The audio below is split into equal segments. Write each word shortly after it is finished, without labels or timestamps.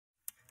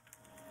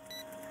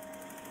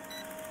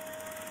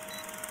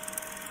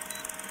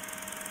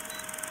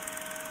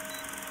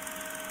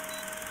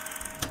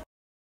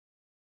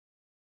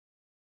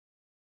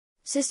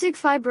Cystic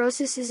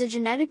fibrosis is a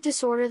genetic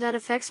disorder that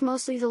affects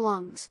mostly the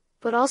lungs,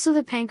 but also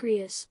the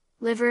pancreas,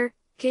 liver,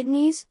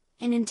 kidneys,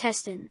 and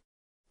intestine.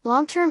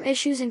 Long-term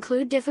issues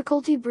include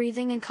difficulty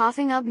breathing and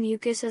coughing up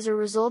mucus as a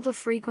result of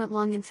frequent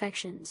lung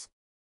infections.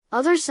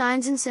 Other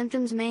signs and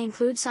symptoms may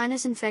include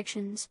sinus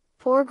infections,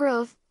 poor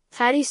growth,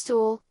 fatty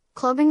stool,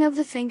 clubbing of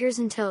the fingers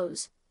and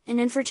toes, and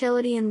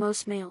infertility in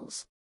most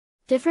males.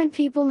 Different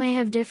people may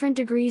have different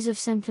degrees of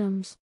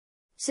symptoms.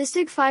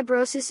 Cystic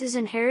fibrosis is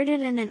inherited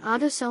in an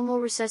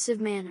autosomal recessive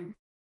manner.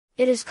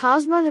 It is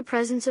caused by the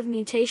presence of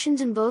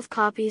mutations in both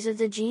copies of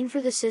the gene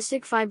for the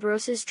cystic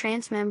fibrosis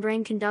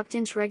transmembrane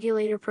conductance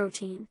regulator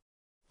protein.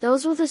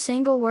 Those with a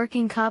single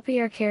working copy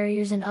are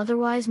carriers and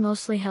otherwise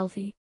mostly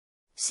healthy.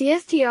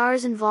 CFTR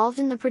is involved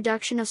in the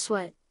production of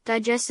sweat,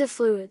 digestive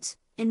fluids,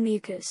 and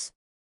mucus.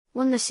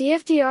 When the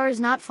CFTR is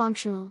not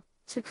functional,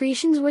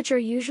 secretions which are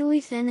usually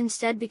thin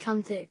instead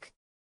become thick.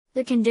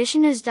 The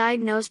condition is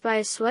diagnosed by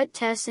a sweat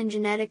test and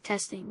genetic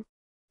testing.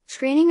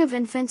 Screening of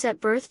infants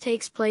at birth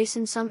takes place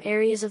in some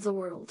areas of the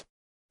world.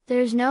 There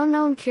is no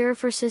known cure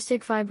for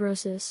cystic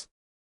fibrosis.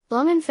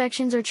 Lung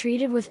infections are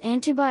treated with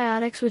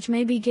antibiotics which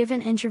may be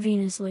given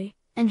intravenously,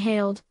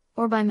 inhaled,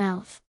 or by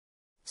mouth.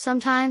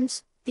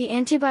 Sometimes, the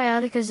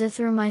antibiotic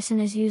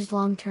azithromycin is used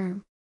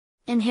long-term.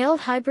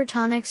 Inhaled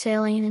hypertonic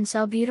saline and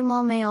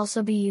salbutamol may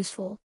also be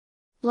useful.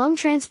 Lung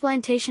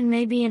transplantation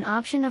may be an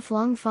option if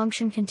lung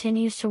function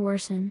continues to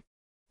worsen.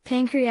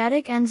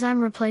 Pancreatic enzyme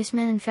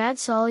replacement and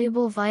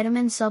fat-soluble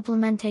vitamin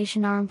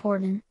supplementation are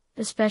important,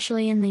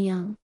 especially in the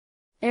young.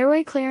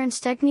 Airway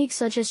clearance techniques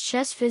such as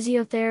chest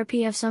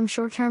physiotherapy have some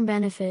short-term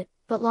benefit,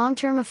 but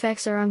long-term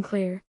effects are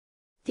unclear.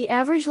 The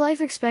average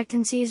life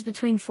expectancy is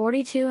between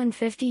 42 and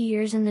 50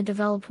 years in the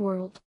developed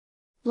world.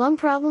 Lung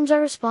problems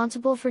are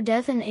responsible for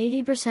death in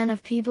 80%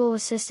 of people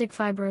with cystic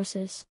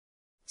fibrosis.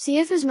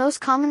 CF is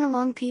most common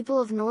among people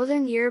of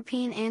Northern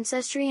European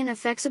ancestry and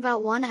affects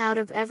about 1 out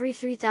of every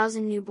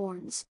 3,000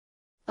 newborns.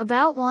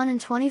 About 1 in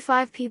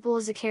 25 people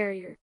is a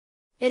carrier.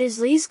 It is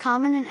least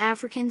common in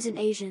Africans and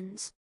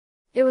Asians.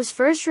 It was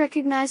first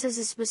recognized as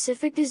a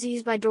specific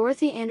disease by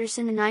Dorothy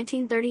Anderson in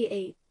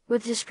 1938,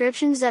 with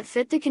descriptions that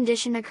fit the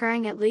condition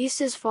occurring at least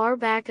as far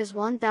back as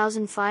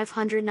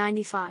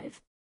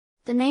 1595.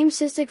 The name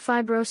cystic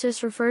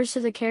fibrosis refers to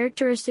the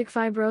characteristic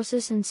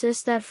fibrosis and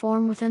cysts that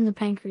form within the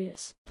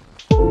pancreas.